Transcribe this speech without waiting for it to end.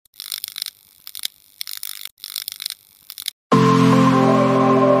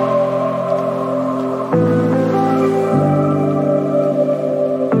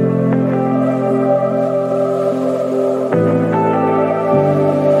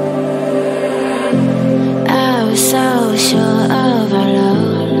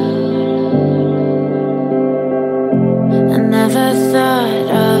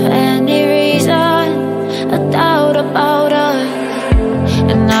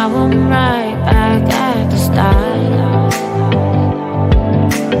I'm right back at the start.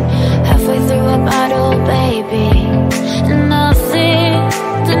 Halfway through a bottle, baby, and nothing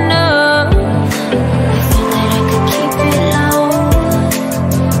to know. I thought that I could keep it low.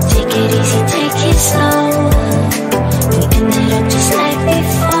 Take it easy, take it slow. We ended up just like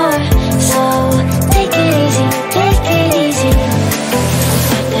before, so take it easy, take it easy. I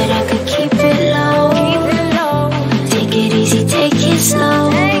thought that I could keep it low. Take it easy, take it slow.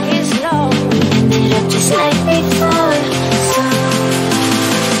 We ended up just like before, so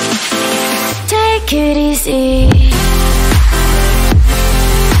take it easy.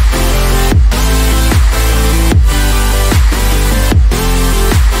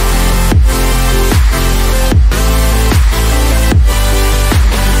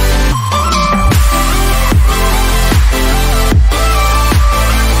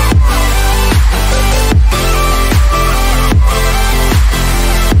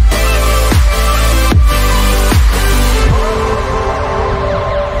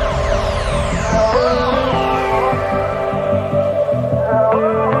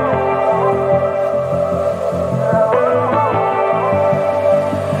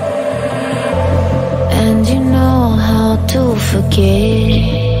 Forget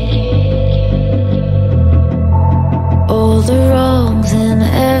all the wrongs and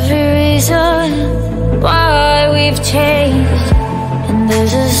every reason why we've changed. And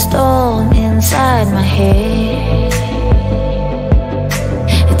there's a storm inside my head.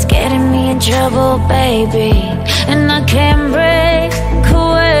 It's getting me in trouble, baby, and I can't break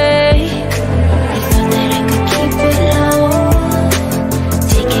away. I thought that I could keep it low.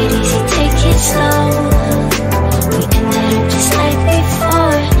 Take it easy, take it slow.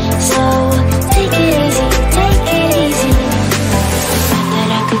 So take it easy, take it easy. Thought that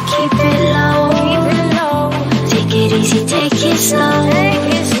I could keep it low. Take it easy, take it slow.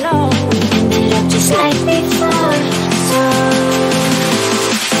 We ended up just like before, so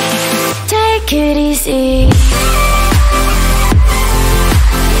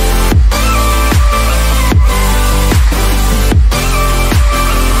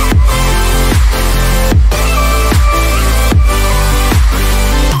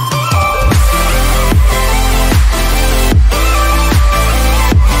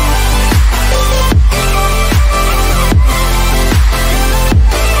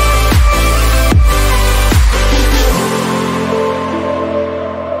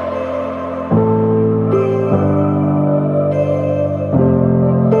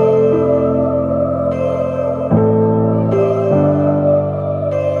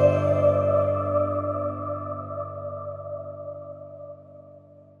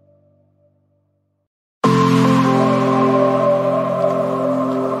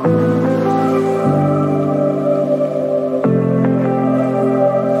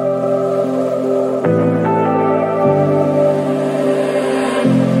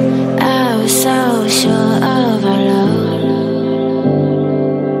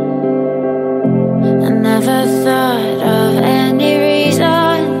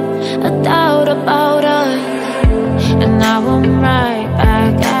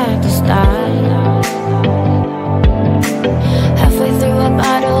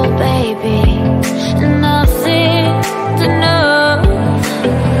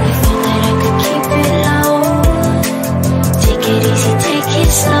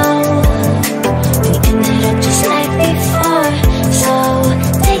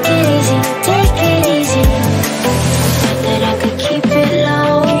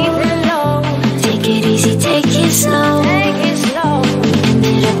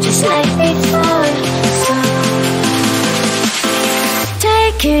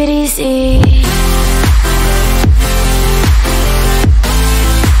take it easy.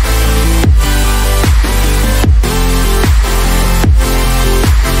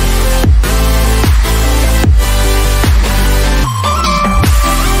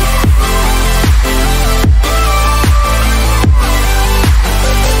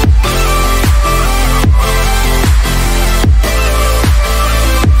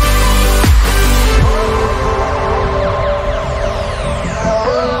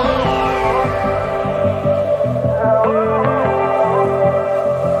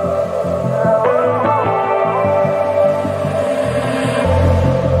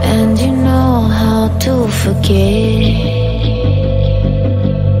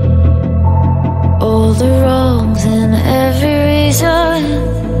 All the wrongs and every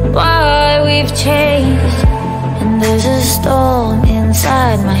reason why we've changed. And there's a storm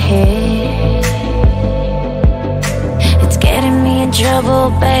inside my head. It's getting me in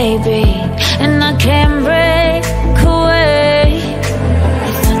trouble, baby, and I can't break away.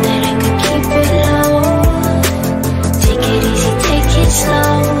 I thought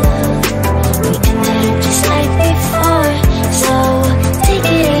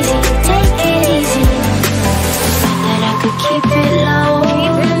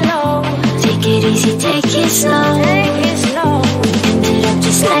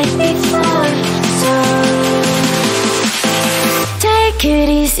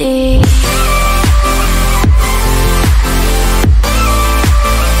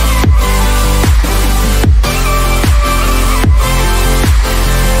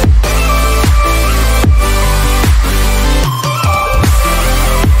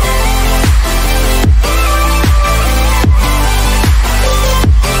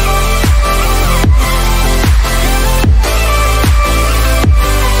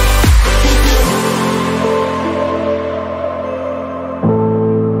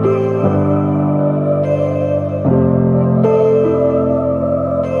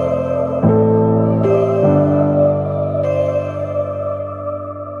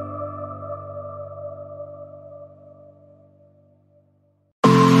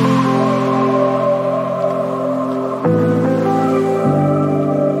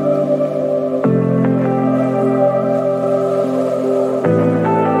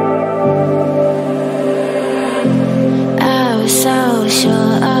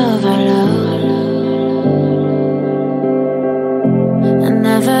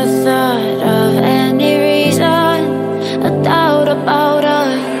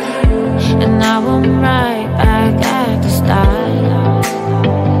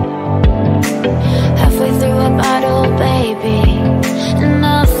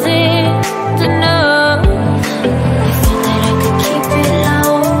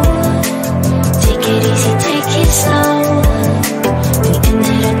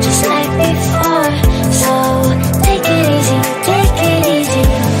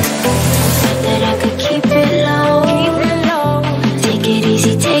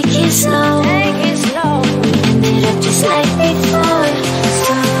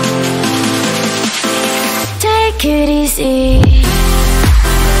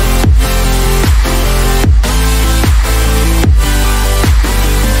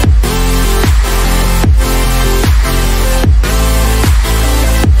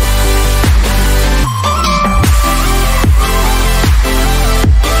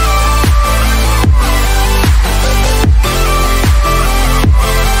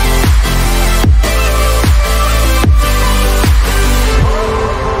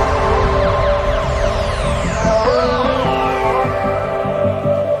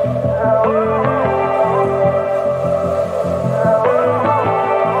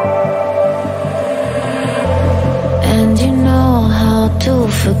And you know how to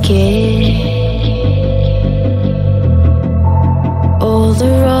forget all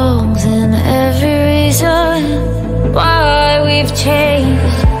the wrongs and every reason why we've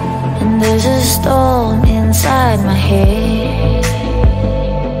changed. And there's a storm inside my head,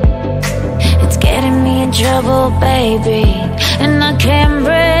 it's getting me in trouble, baby, and I can't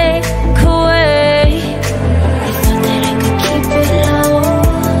break away. I thought that I could keep it low,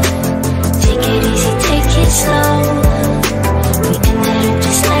 take it easy, take it slow. We ended up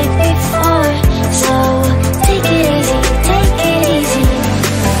just like before, so take it easy, take it easy.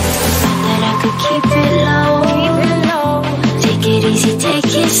 I thought that I could keep it low, take it easy,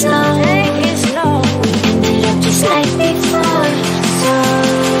 take it slow. We ended up just like before, so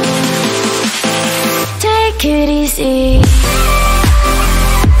take it easy.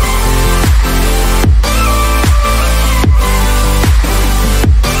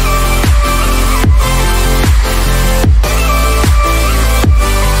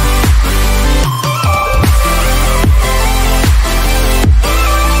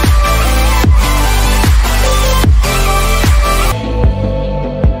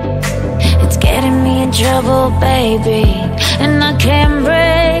 Trouble, baby, and I can't